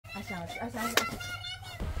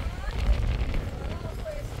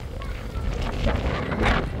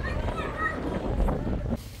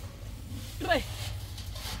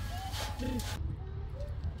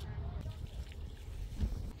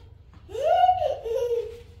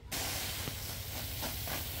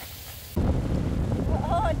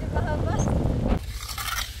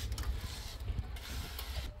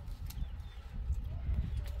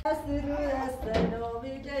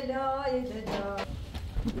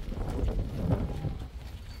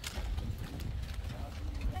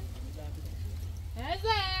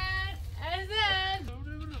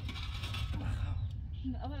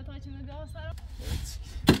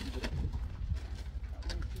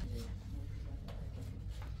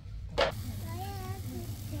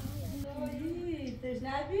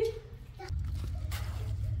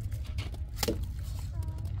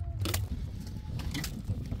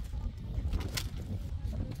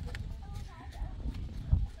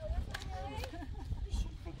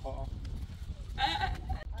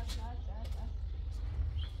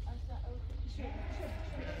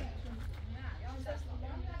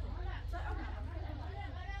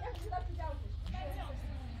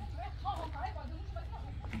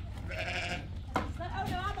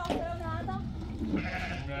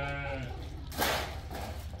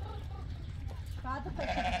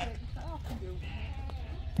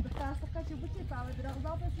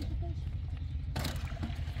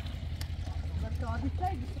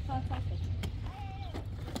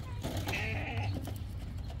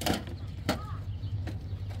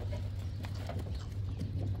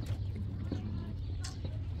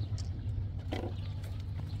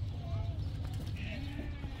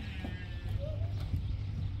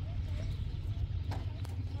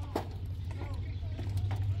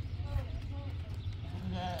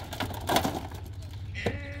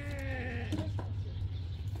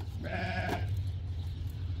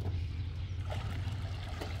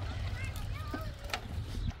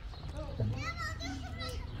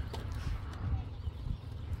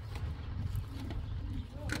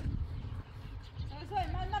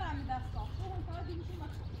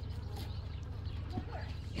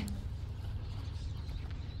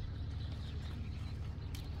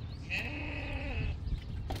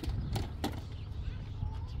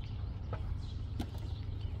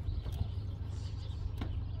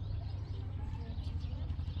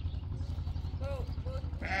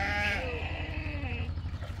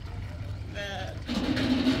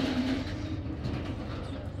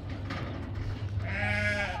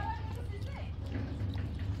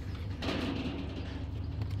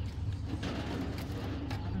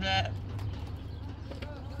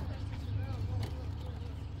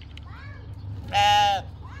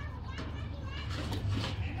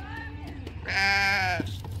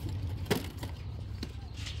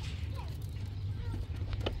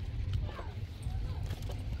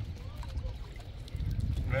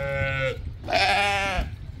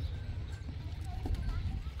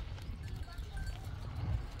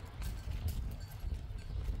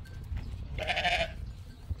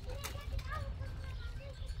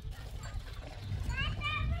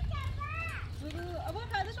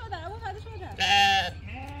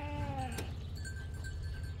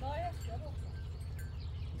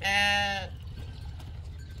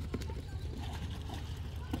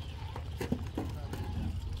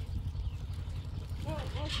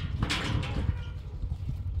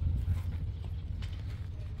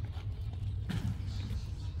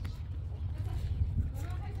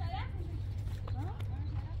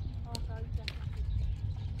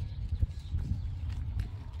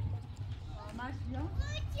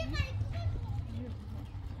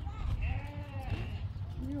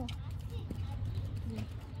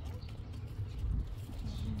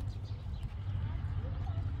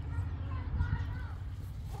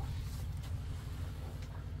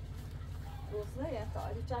Né? Tá,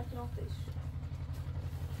 ele já que não fez.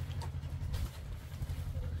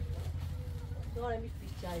 Agora me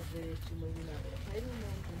fichai ver tu menina. Aí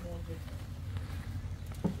não morre.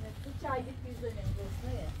 É tu chai de pizza nem gosto,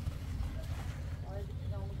 né? Olha que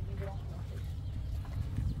não me virou não fez.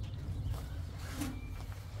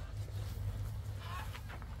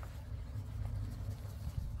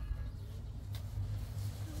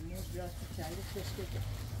 Não gosto de chai de pizza.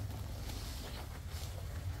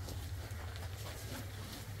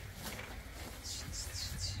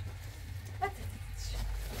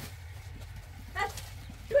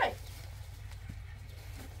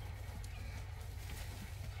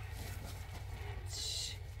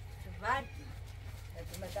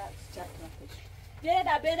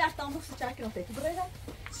 Bine tam bu sıcak noktayı. Buraya.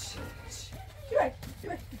 Şuraya.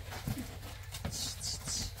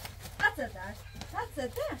 At sen. At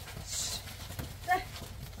it, there. There.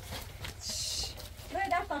 Bring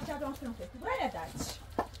that back out on the fit. Bring it that. So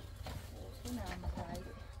now I'm tired.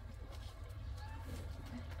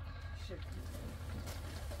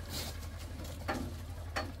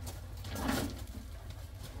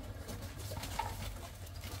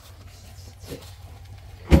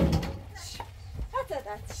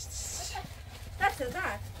 That's it,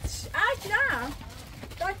 that. Akram!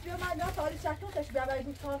 Dać bia ma na to liczatu, też bia baj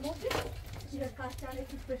to może. Ile kasztany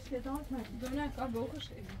tu przeszkadzać ma. Dona ka bokusz.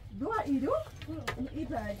 Była idu? I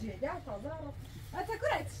będzie, ja to zaraz. A tak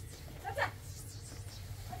kurek. A tak.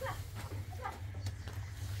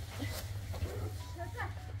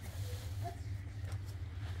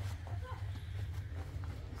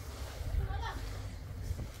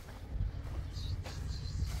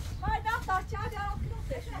 Maar dat dacht jij daar ook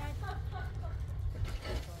nog eens.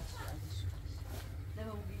 Dan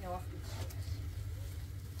moet je nou afdoen.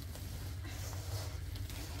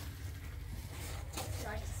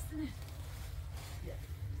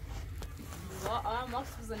 Aa, Max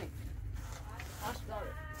buzani. Aç daha.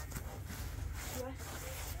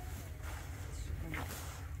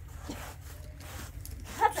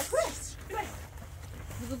 Hadi koy.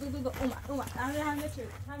 Dur. Uma. Hem de şöyle.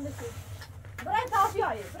 Bırak tafiye,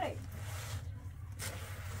 bırak.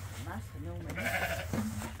 Nasıl ne olmadı?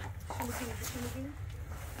 Şunu giyin.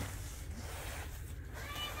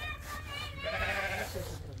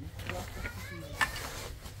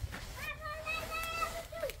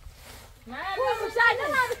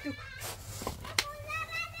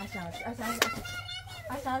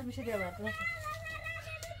 Aşağı bir şey diyorlar.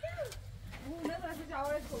 Bu ne kadar cevap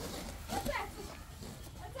oldu.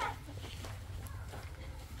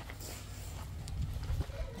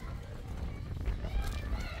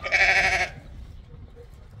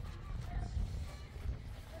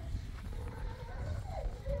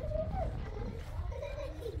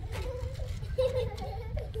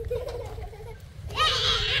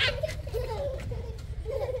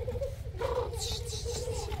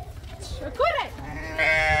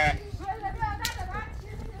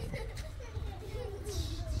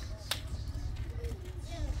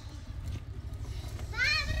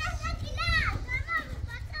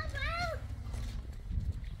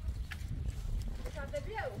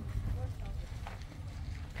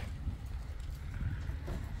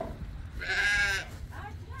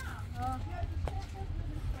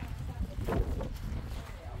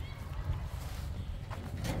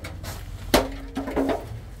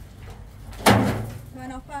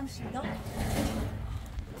 Misschien dan.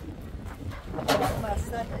 Maar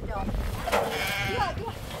staat ja. Ja.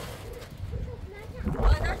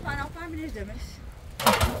 Oh, dat maar op mijn is demes.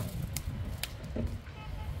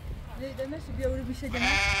 Nee, demes bir yavru bir şey demes.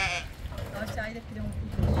 Aşağıda krem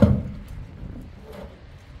okuyacağız.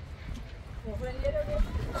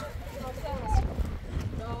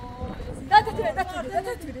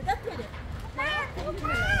 Dat böyle.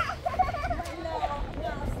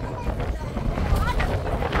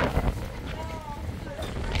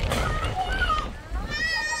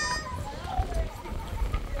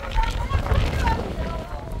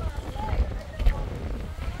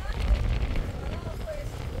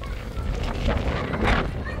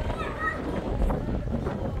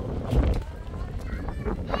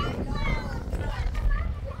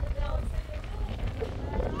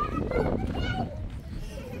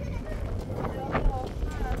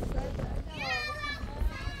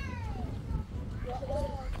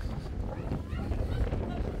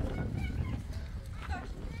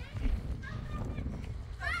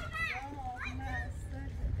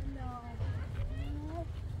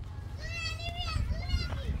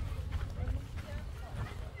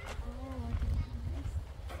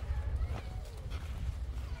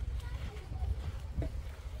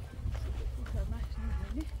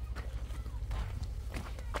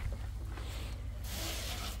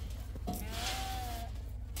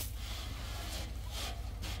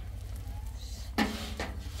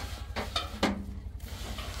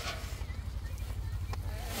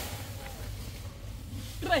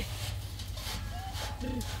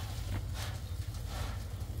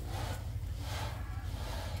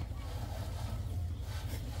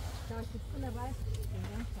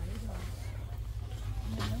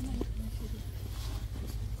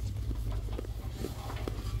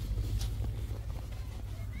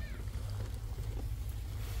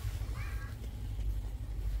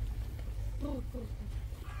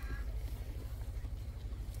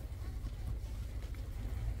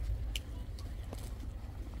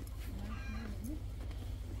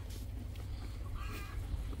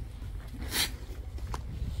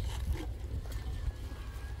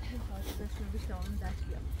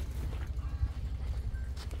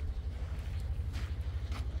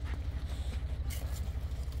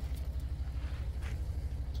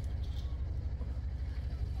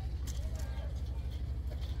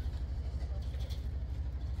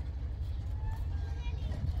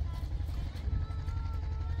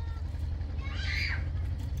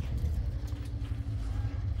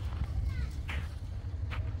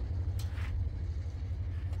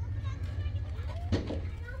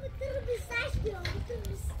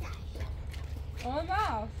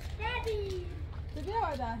 olmaz. تو بیا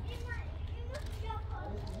بعدا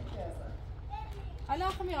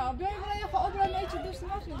علاقم یا بیای برای خود را نیچی دوست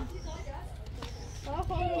نشد برای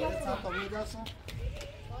خود را نشد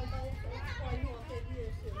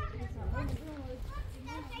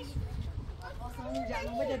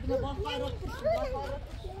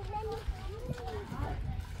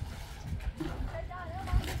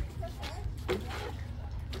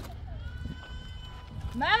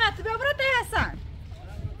محمد تو بیا برو ته حسن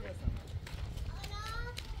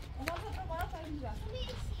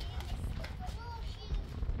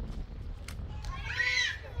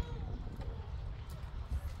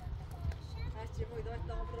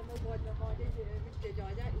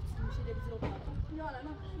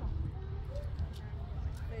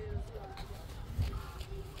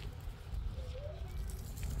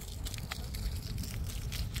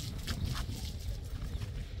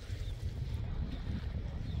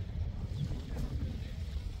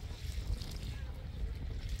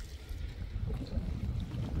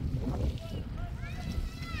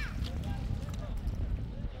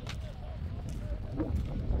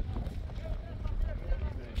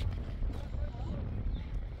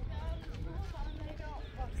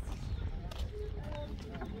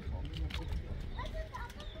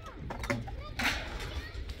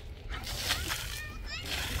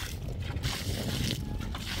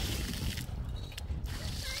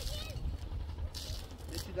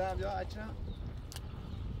یا اکرم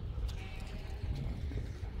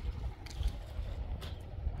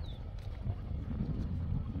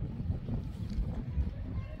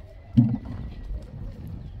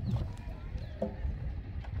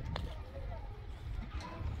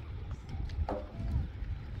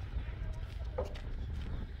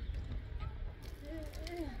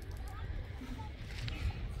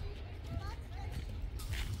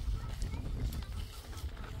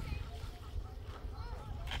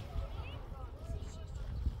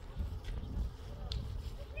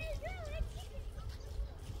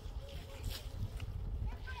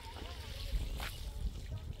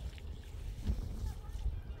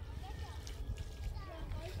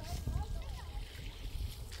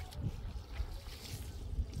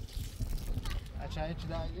چای چی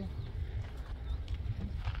دادی؟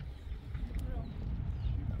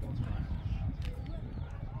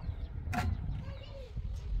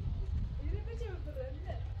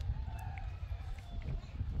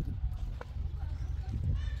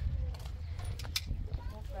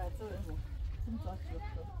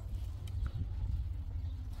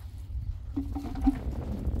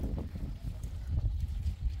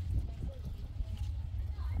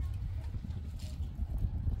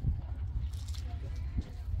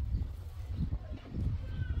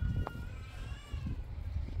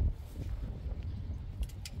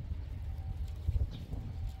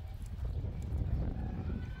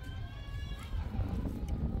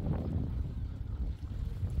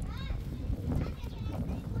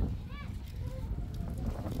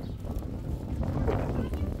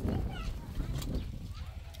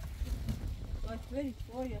 Very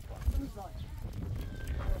boy, who's on?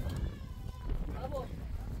 Bravo.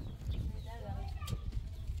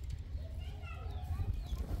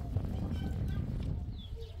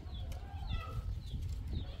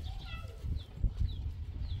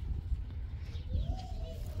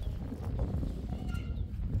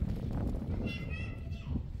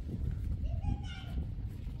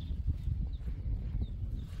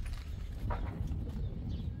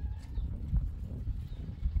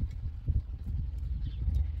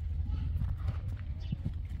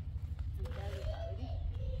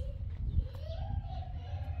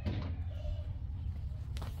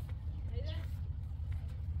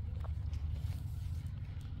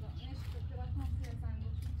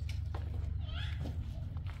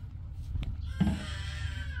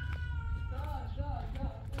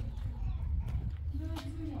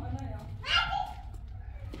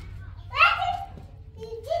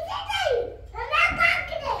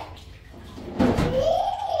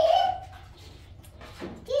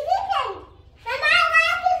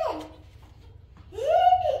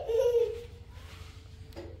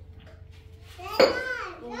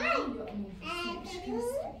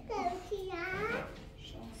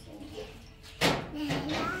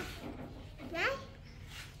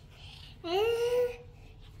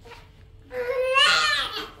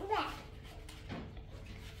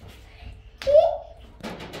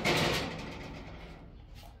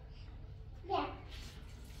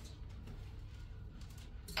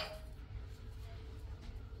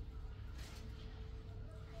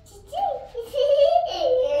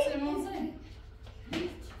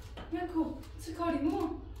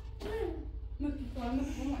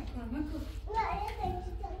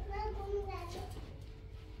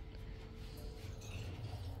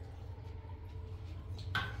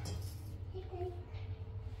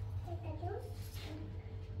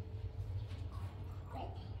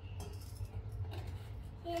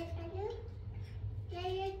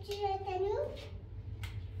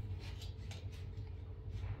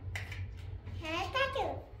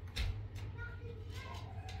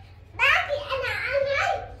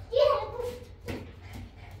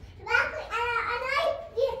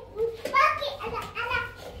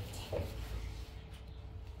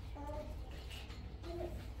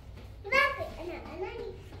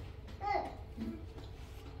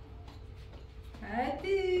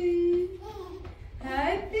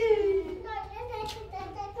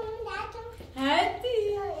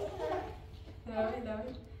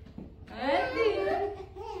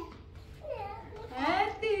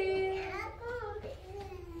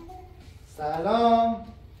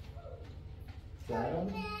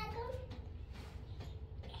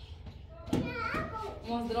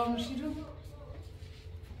 مازدرام میشی رو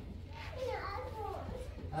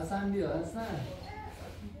حسن بیا حسن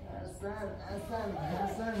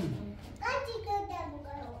حسن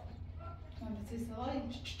من بسیار سوایی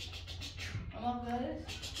اما بگرد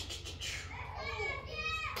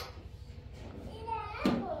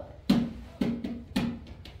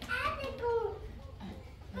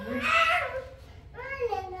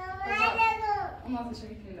اما از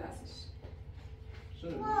شکل لحظش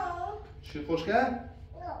چی خوش کرد؟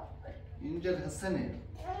 اینجا حسنه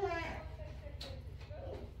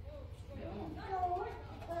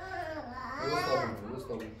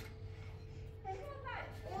درست آبون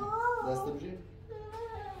دست بجی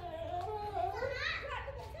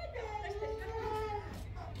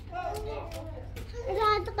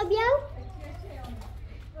راحت قبيو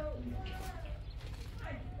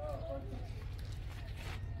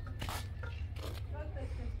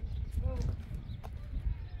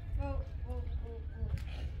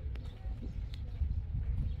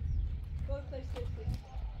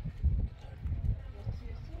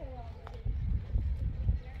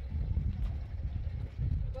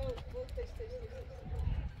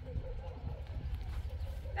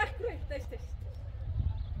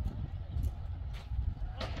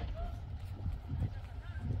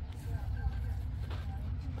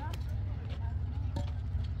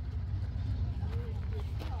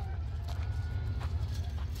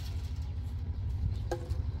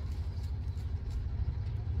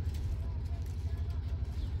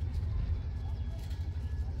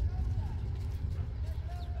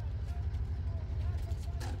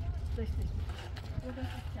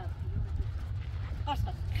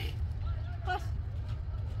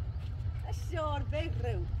الشعور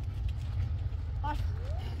بيغرو قش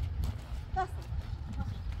قش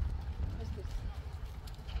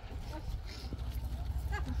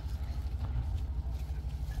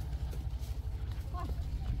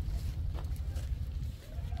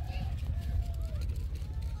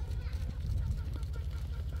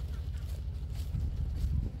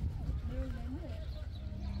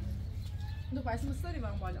دو پایس مستری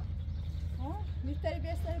من بالا میتری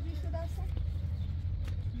بیستری بیشتر درسن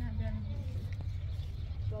نه بیارم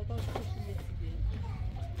داداش خوشی رسیده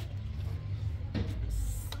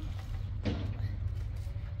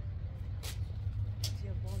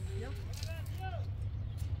جوانیا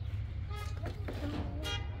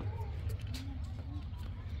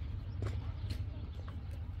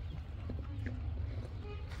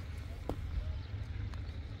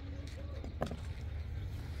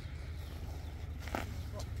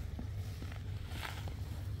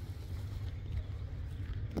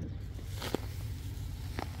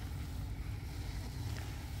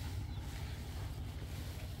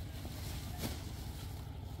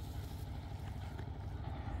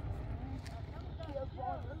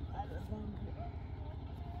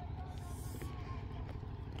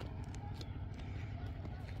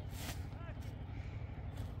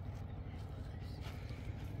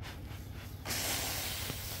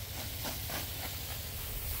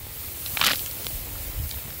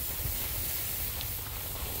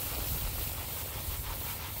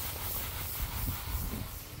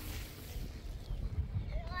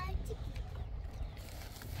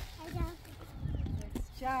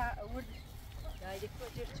جا ورد جاي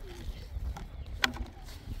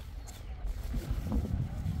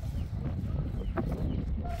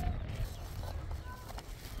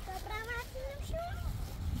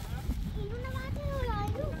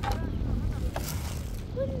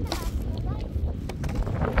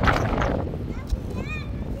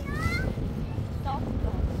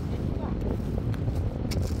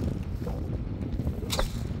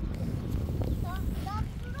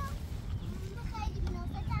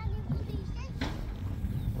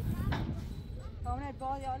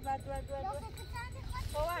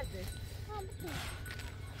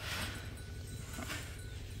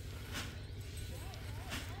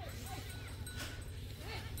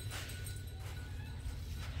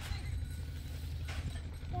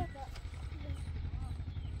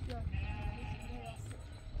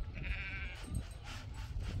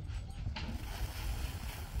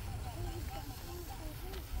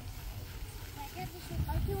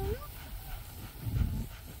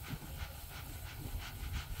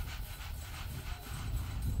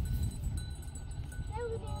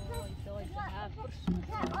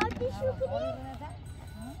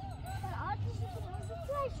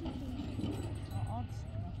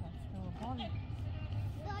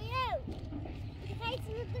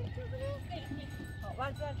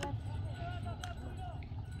فجرت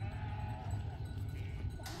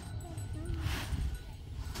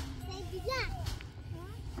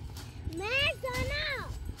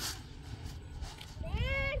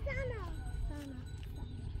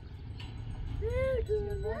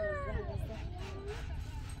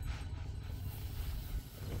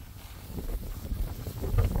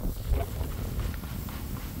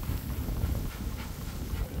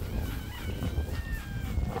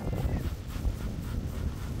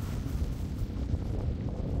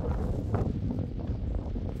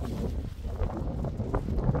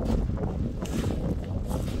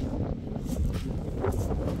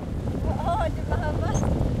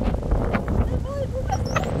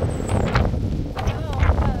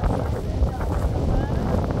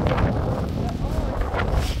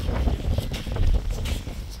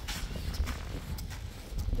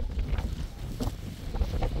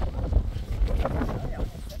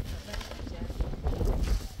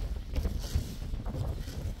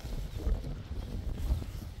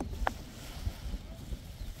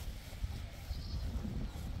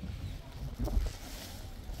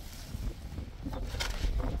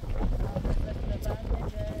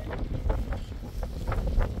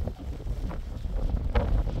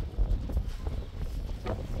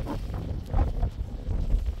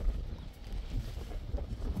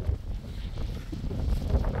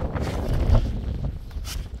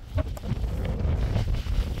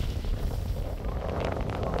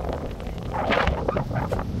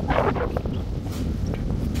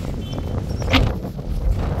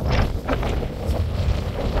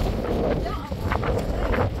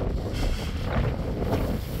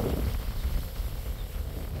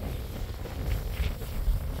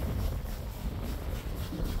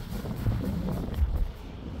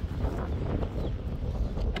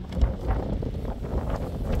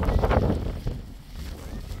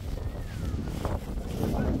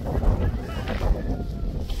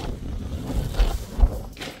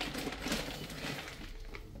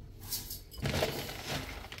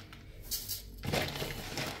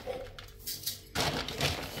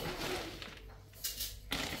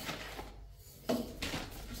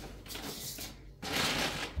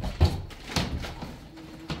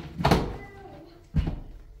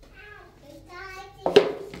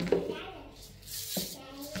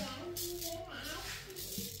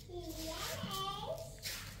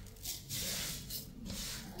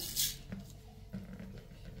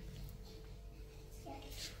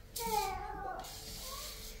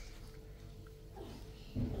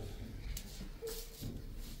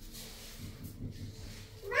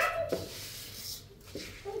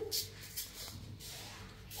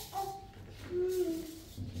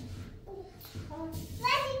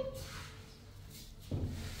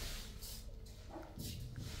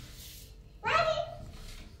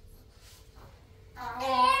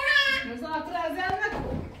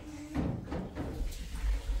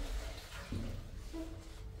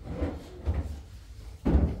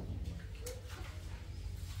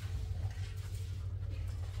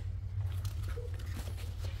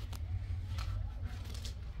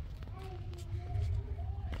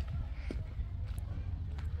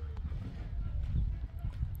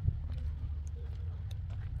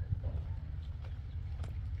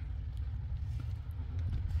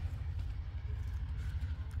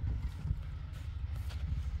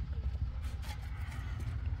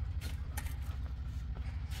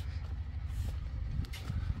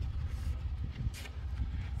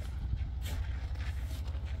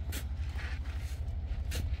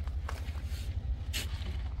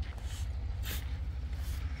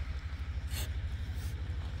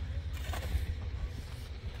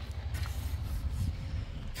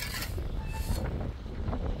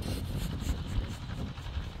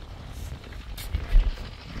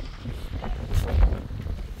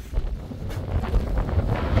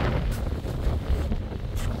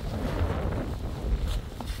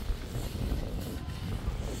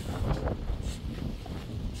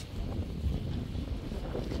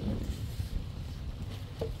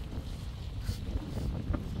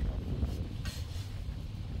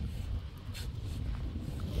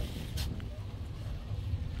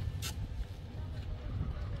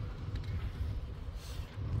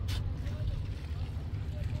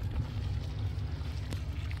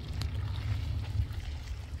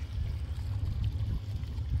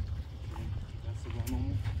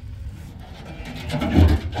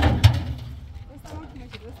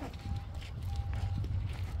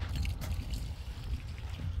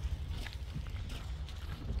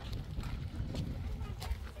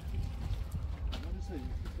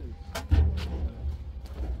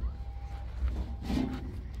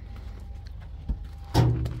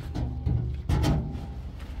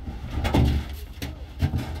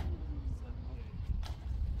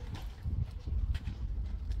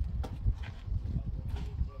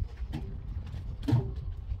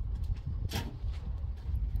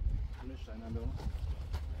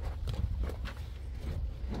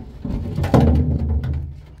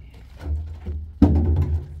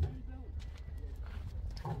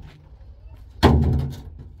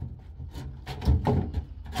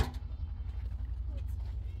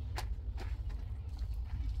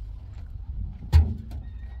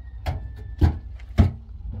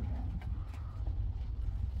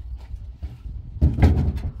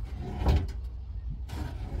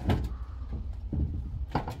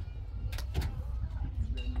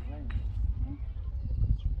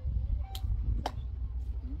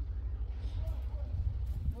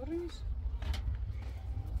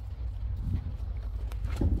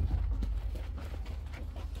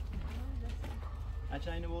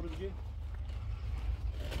Aynı borucu.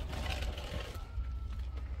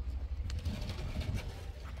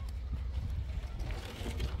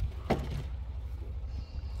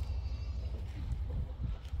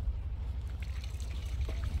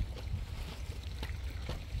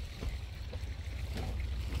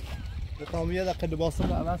 الطعمية ده قد باصل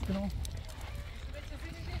بقى ماسكنه.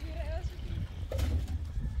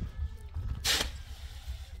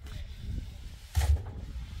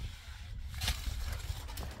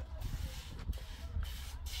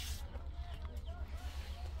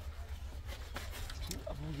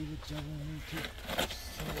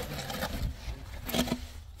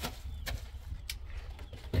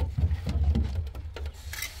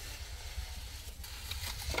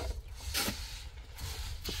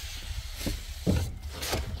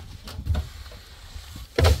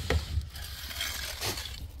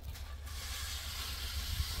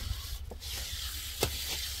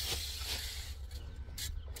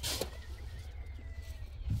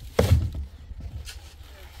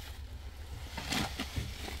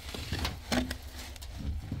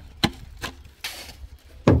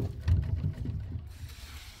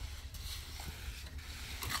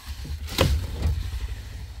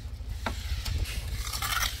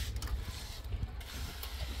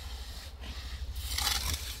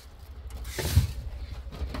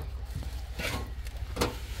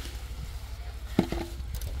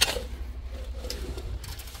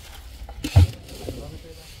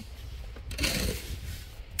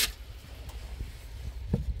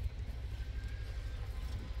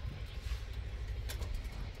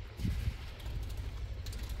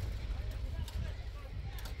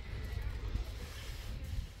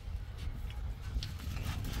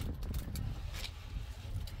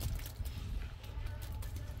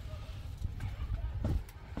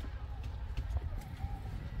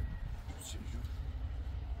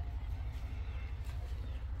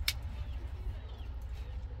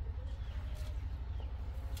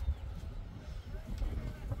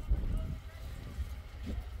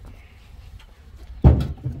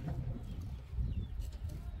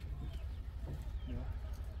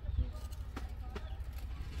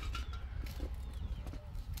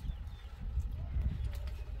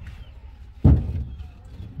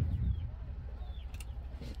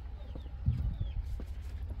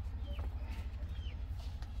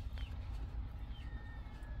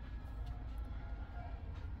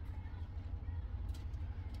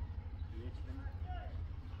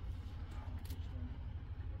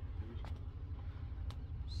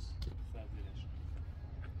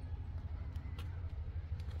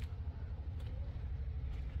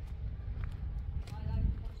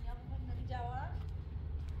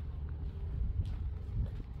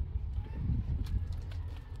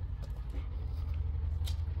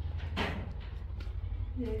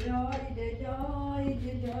 لجای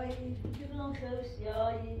جنان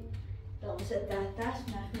خوشیایی داموس تحتش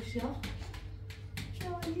نخوشیا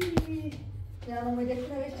جایی یعنی میگه که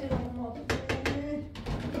چرا ما بکنه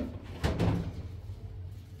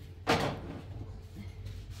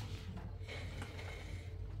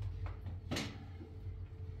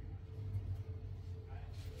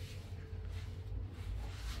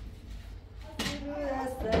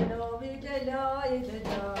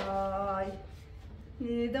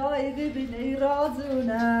دايد بني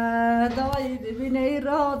رازونا دايد بني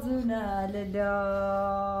رازونا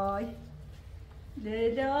للاي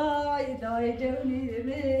للاي داي جوني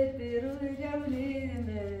بيت روي جوني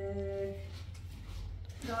بيت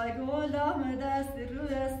دای گلام دست رو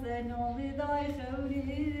دست نامی دای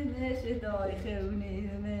خونیمش دای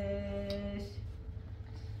خونیمش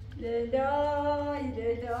لالای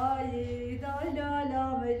لالای دای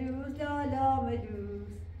لالا مجوز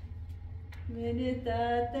من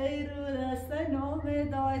تاتي رو دست نامی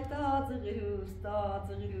دای تاز غروس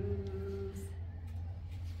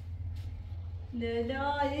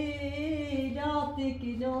لالای ناتك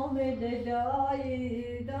نومي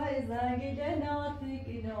لالای دای زنگی ناتك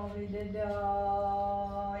نومي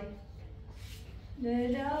لالای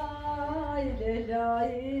من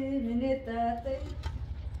تاتي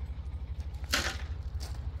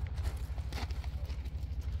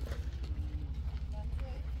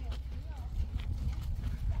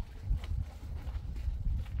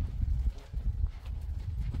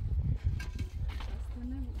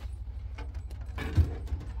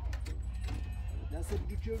دست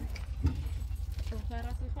دیگه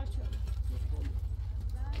خیراتی خوش شد.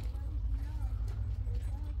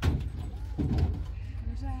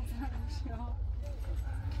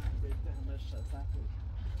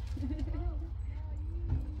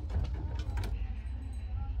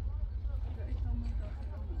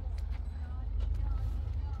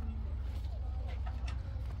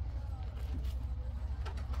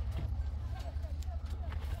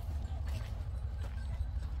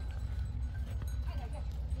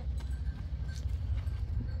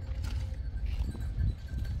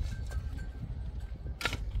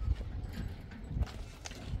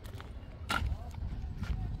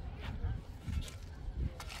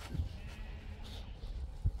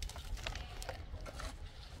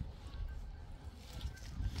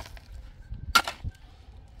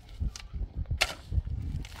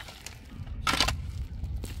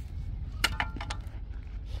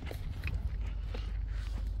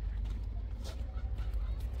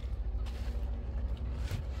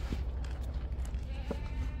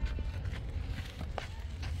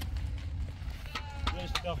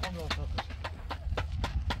 Telefon da satır.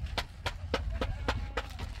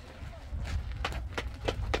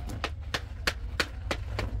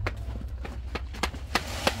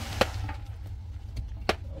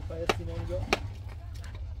 Kaya sinonga.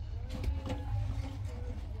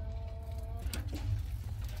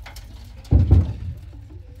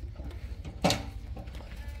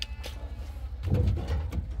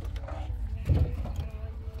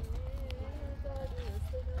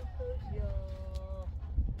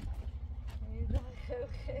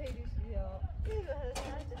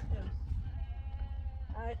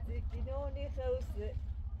 Artık inoni hausı.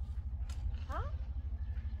 Ha?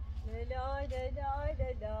 Lay lay lay lay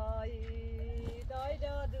lay. Lay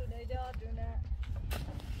da dune.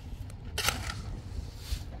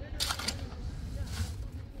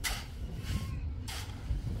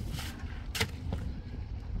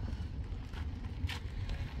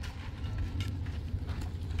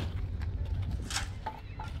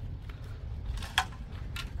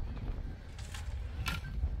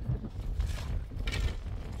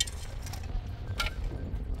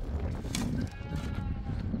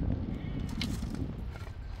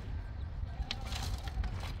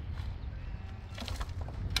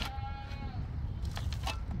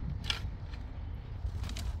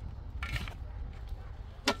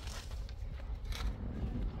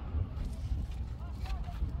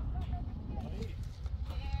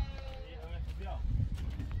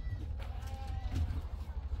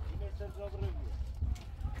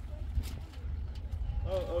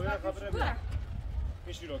 Oh, ja, ga er even.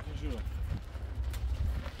 Kishiro.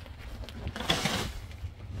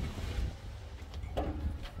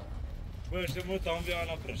 Böyle mu tam bir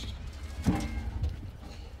ana prış.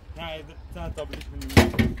 Ne, sen tabii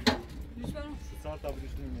düşünmüyorsun. Lütfen. Sen tabii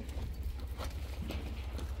düşünmüyorsun.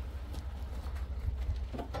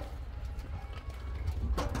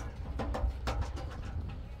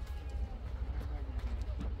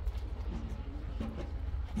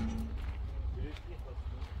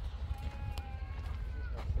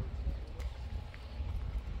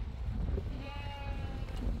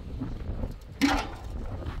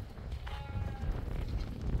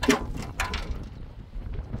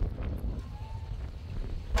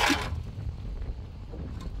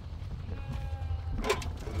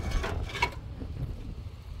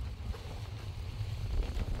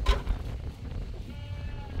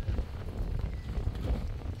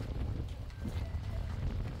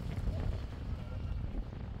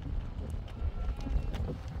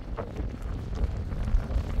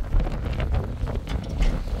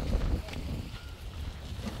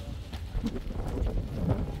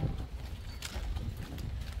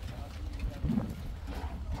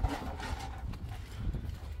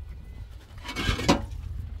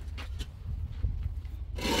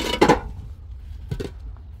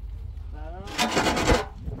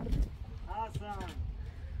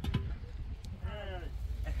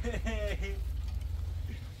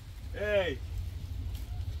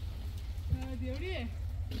 بیوریه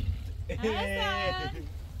حسن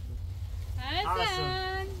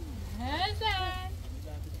حسن حسن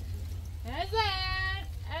حسن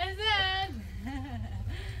حسن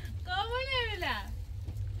قابونه بلم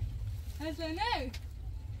حسنه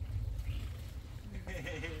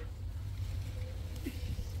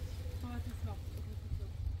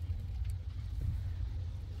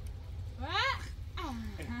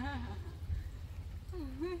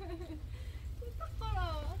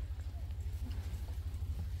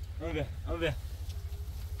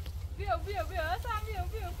بیا بیا اصلا بیا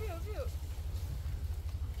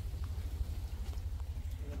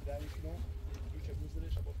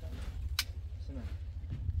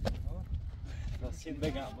راستین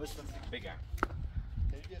بگم بگم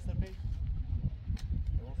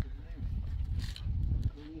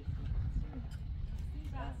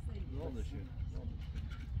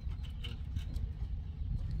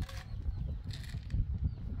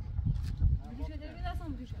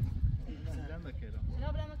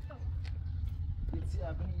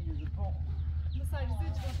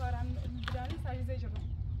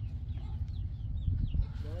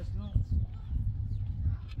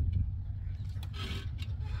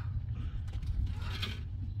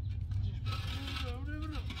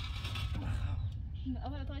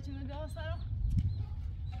أول طايش من الجو صاروا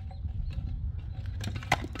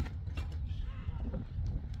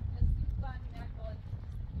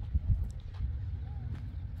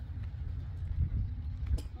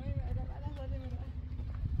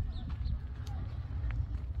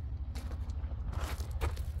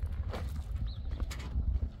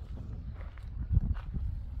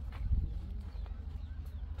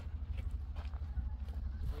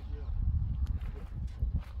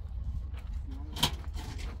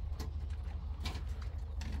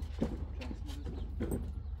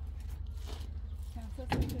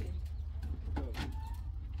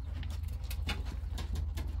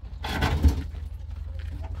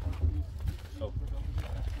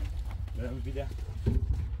بیده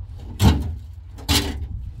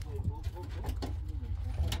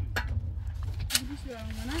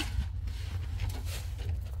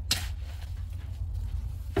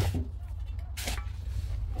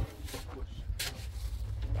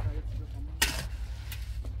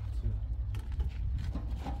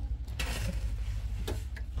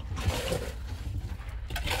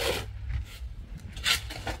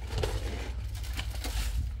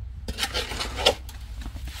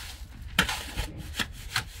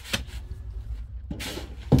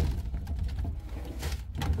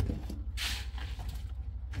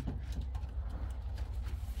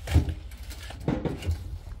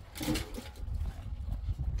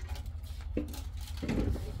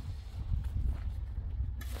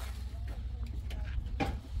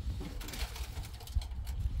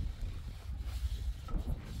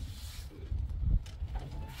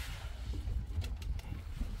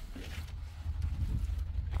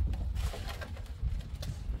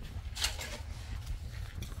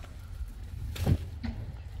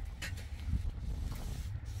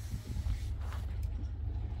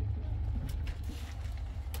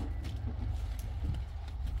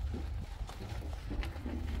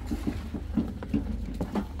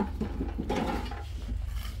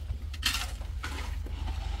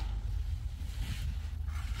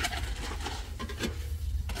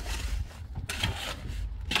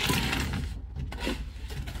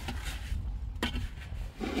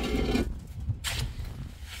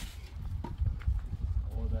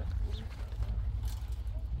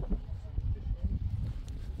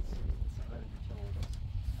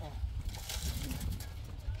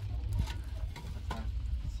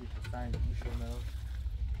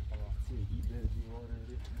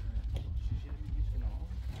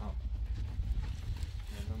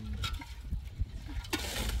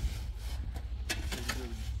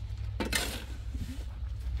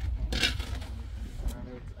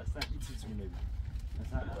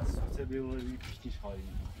بیوری پیشتیش خواهی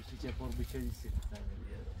پیشتی چه پر بچری سیخت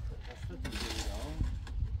نمیدی اصلا دیگه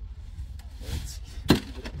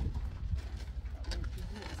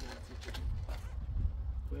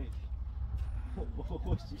ها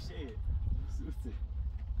خوش چیشه سوسته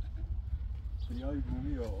دنیای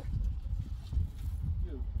بومی ها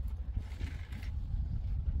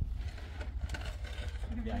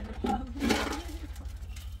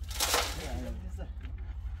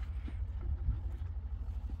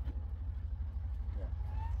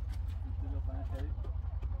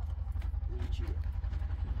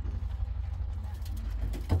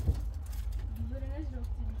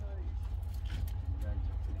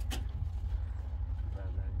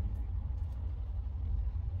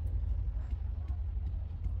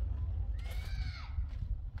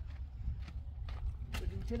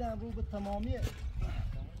مشکل امرو به تمامیه.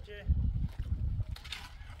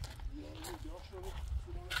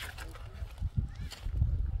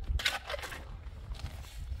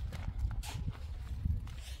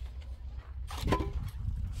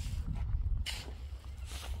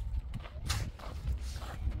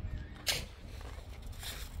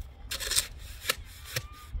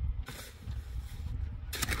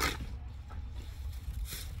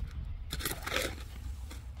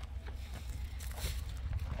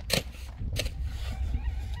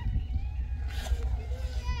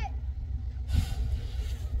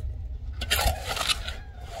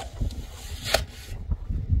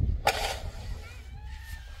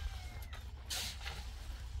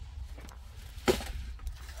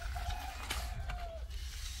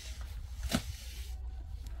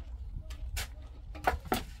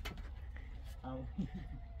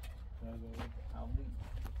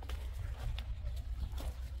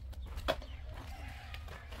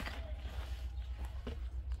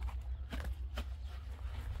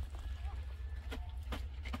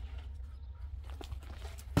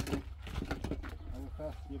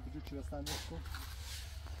 یه بجور چی بستن نیست کن؟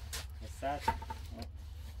 بستن؟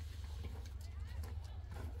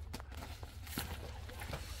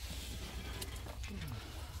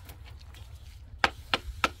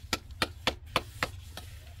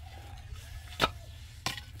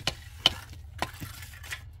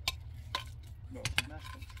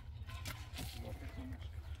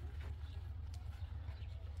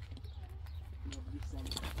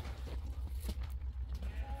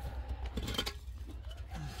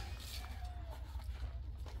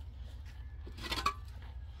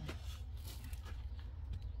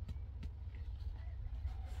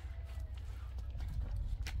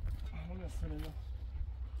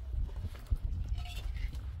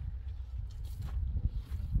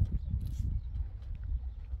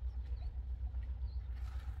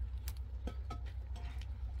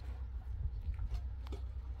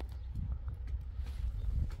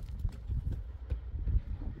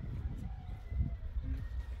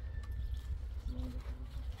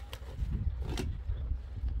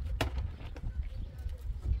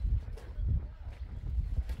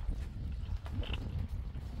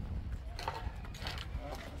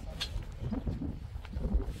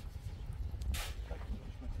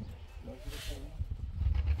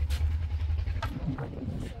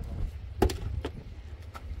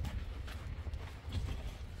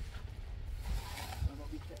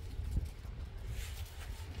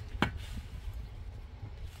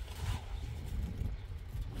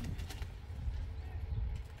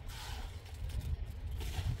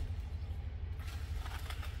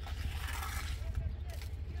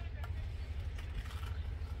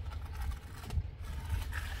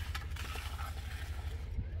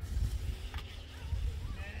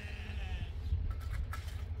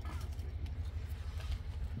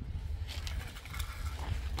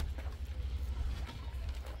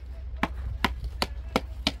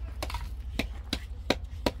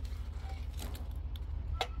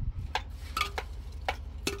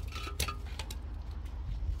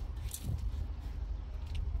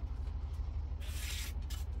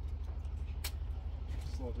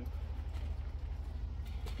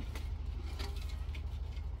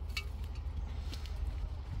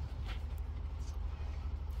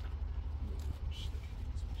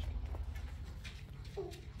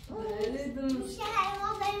 میشه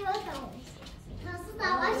حیوان بریم رو تموم تاسو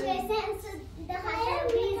دواش برسه دخواهی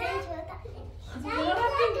بیزن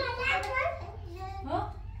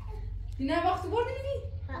ها؟ دینا وقت بردی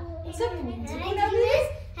نمی؟ چه بود؟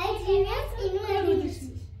 هی جیمیت اینو نمیدیش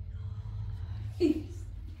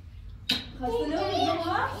خسته نمی؟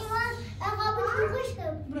 ایمان اقابل تو خوش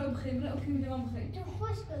کن برو بخیر برو اوکی میده من بخیر تو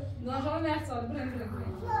خوش کن ناجا مرد سال برو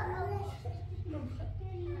برو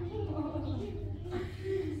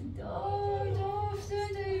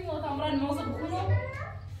كامران موظف بخونه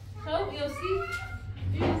خو يوسي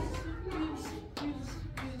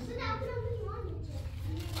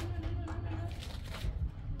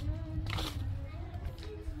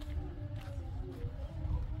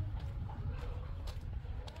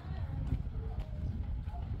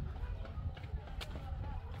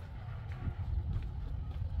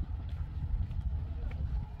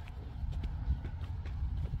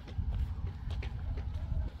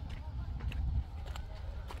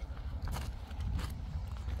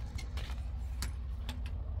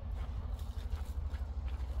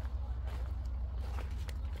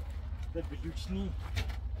ده بلوچنی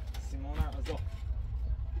سیمونه ازا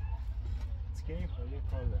تکنی خواهی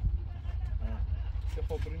کار ده سه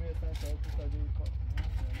خبری میتن شاید تو خواهی کار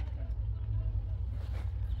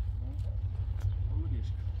بودیش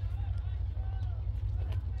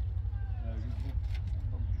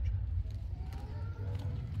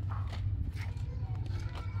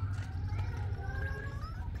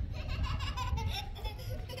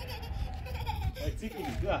سيكي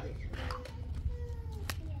جاه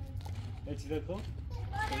ايش ذا كو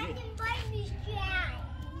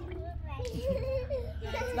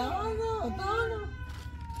دانا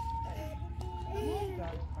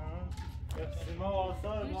يبسي ما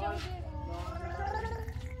وصل ما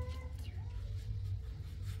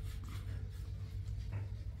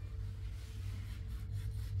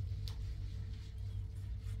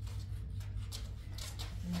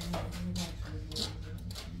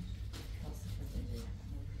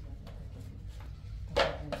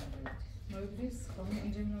Nomads, gewoon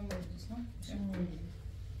in nomads, no?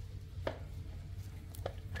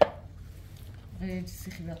 هي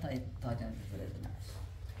تسخي طيب طاجن بلدنا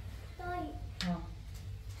طيب ها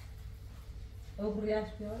او برياش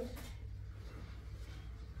بيوش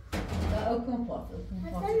لا او كومبوت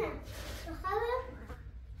حسنا تخوف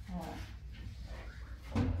ها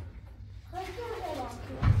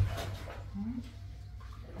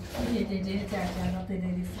جي تعال نعطي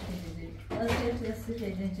لي سكي جي أصير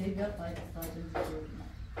السكي جي بيا طيب طاجن بلدنا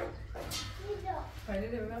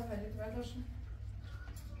Fayda ver, fayda ver olsun.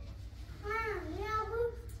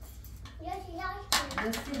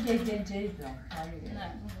 السكي جي بيا هاي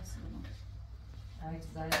Ne, burası bunu. هاي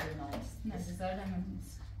زايد نايس Ne, bizler de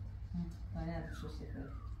memnunuz. باید بشو سفر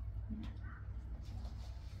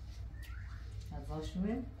هذا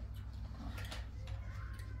شوية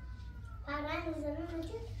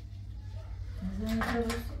نزل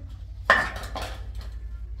نجرب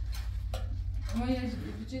Ama yine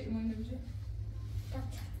bici, ama yine bici.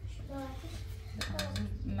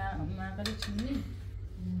 Mağara için değil mi?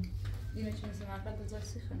 Yine içimizi mağara da zor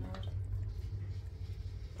sıkın var.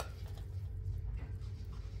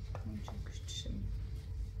 Onun için güçlü şimdi.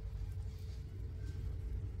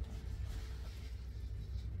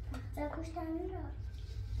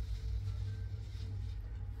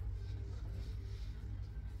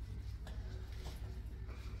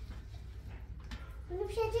 Bunu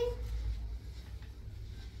bir şey değil.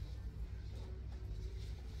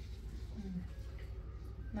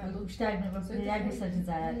 بیشتر میگم بیشتر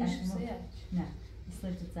جزاره Ne? نه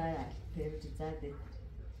بیشتر جزاره پیو جزاره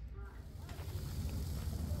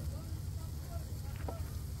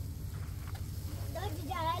Dört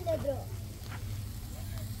cücelerle dur.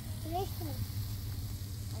 Reşte.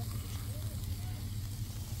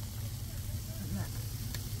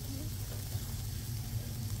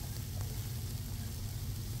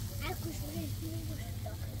 Ay kuş buraya üstüne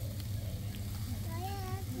koştu.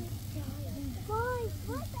 Vay,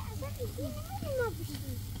 vay sen izleyemedin mi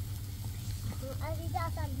yapıştın? Hadi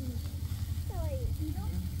daha sen değil. Vay.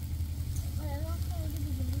 Vay, nasıl oldu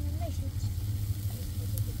bizim? Ne şey?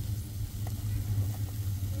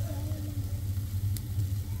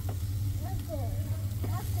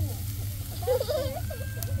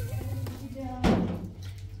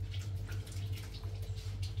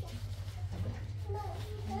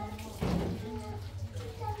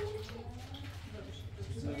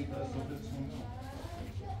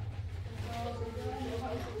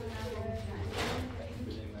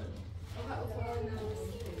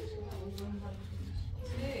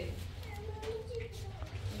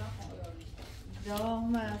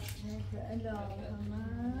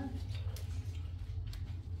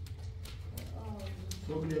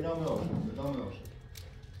 صبح ادامه باشه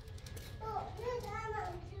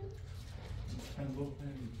كان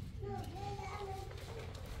بوقتين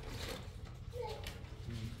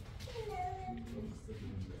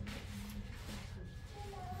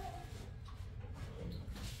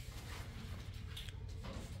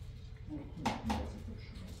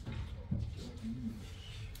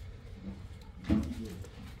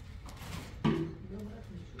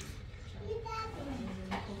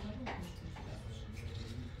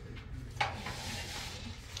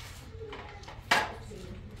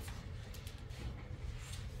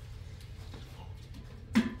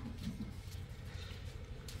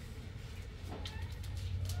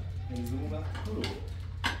الزوم بقى كله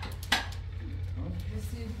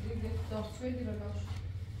Burası dört suya giriyorlar.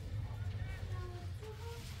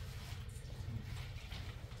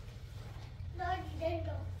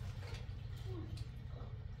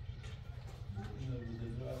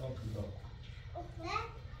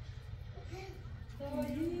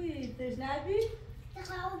 تجنبي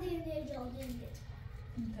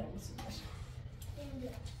Terlisiler.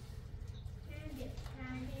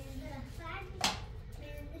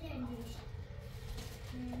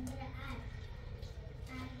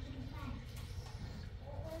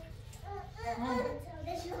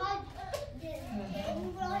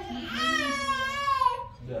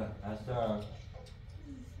 ده هسه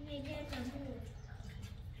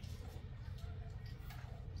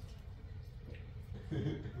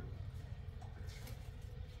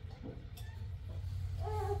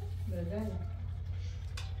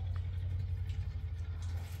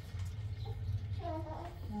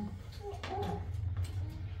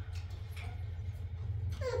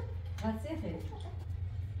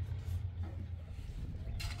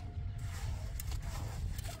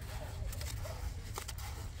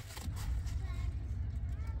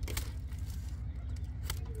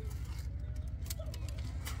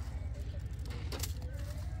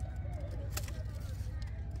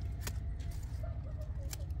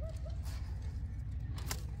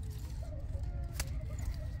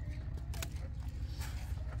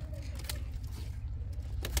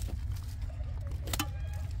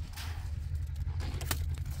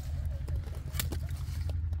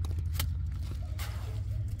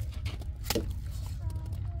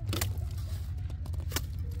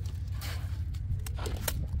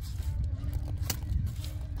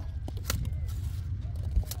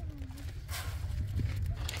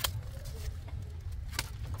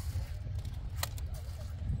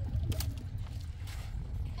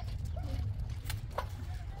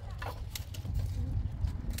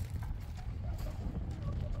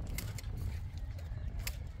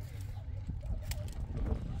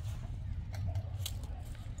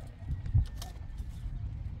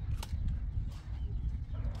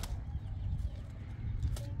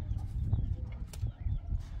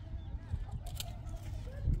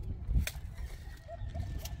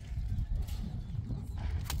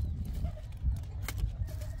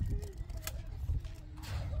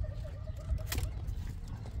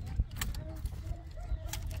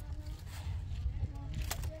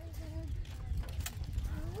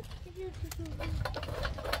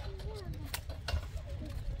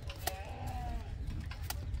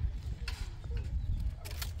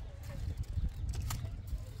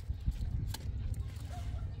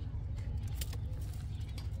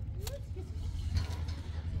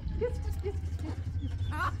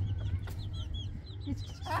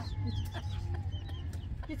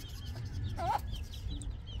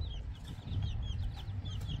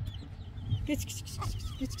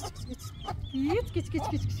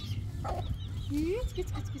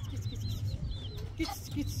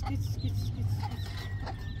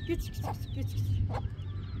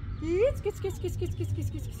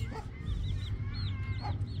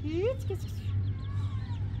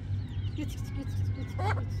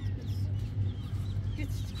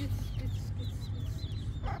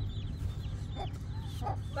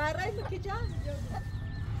برای مکیجان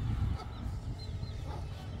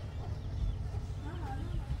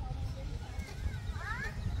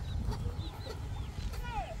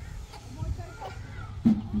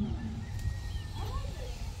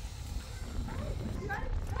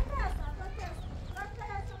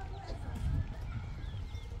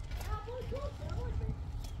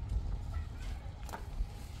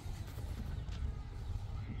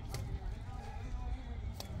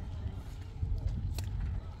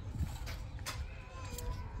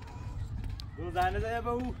روزانه زنه به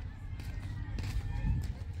او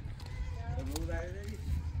به او زنه داری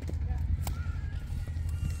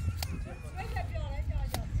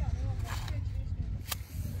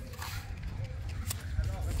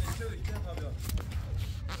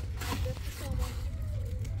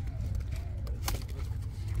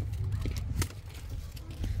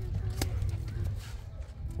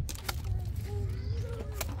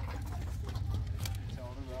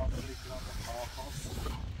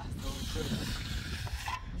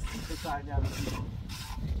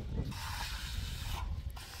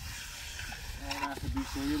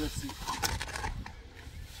بیشتری رسید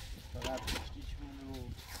فقط پشتیش مونه و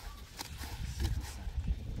سیخ سنگ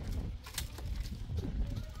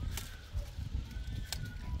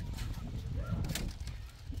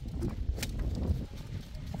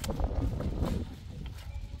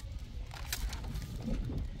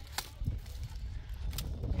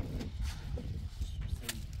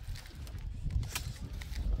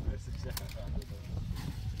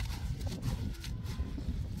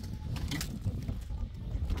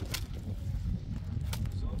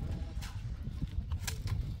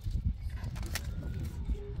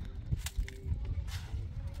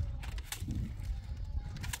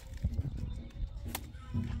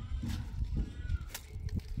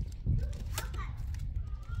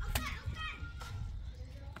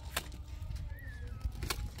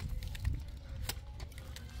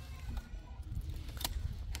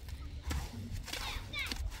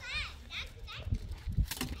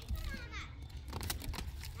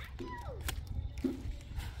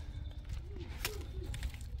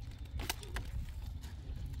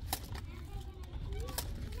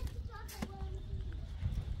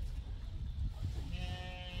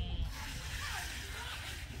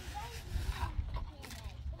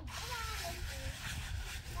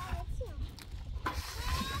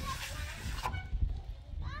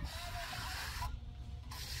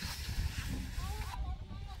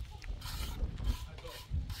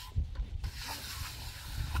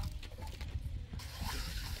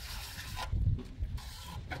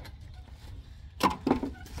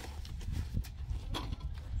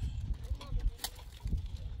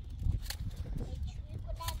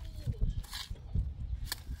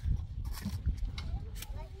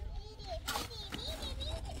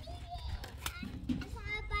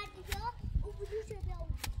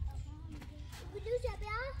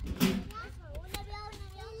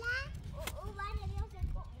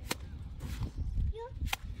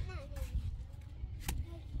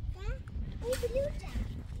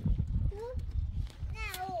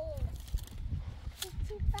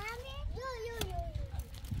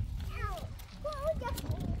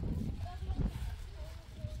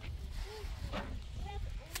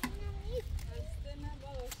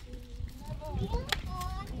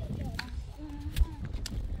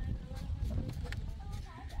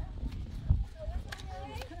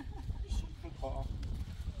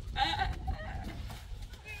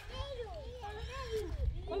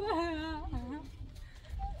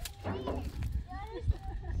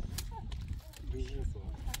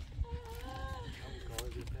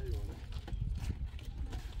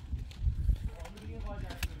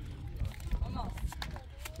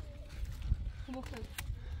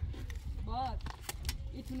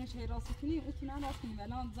چه راستی کنی اتونه هم راست کنی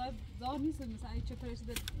الان زار نیست مثلا این چه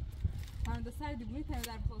پرشده پرنده سردی بونی تنه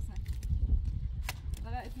در بخواستن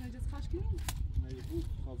برای اتونه جز خاش کنی؟ نه بود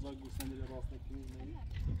خازا گوستن دیگه راست نکنی نه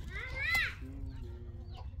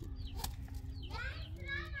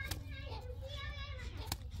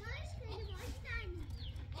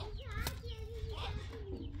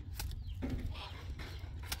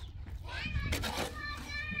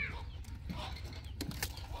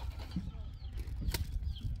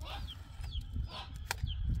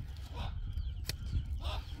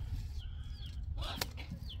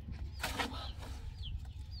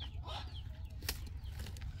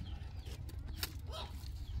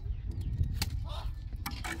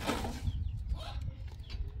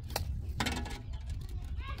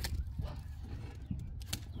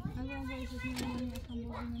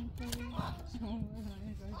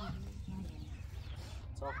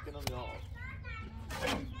صاف کنم یا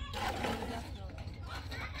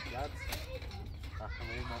گرد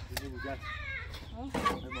تخمه مفیدی بود گرد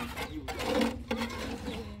مفیدی بود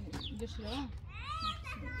بشرا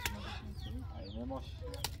اینه ماش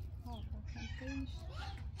ها خیلیش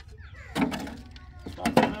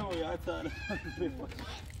تخمه و یا تانه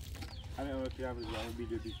همه اون که عمرو جامعه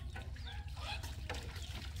بیدو دی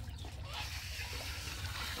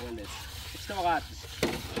ولد اشتبه قاتش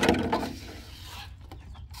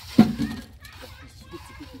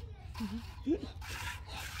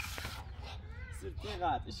سرطه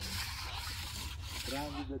قاتش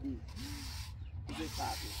رنگی دادی بزه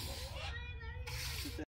قاتش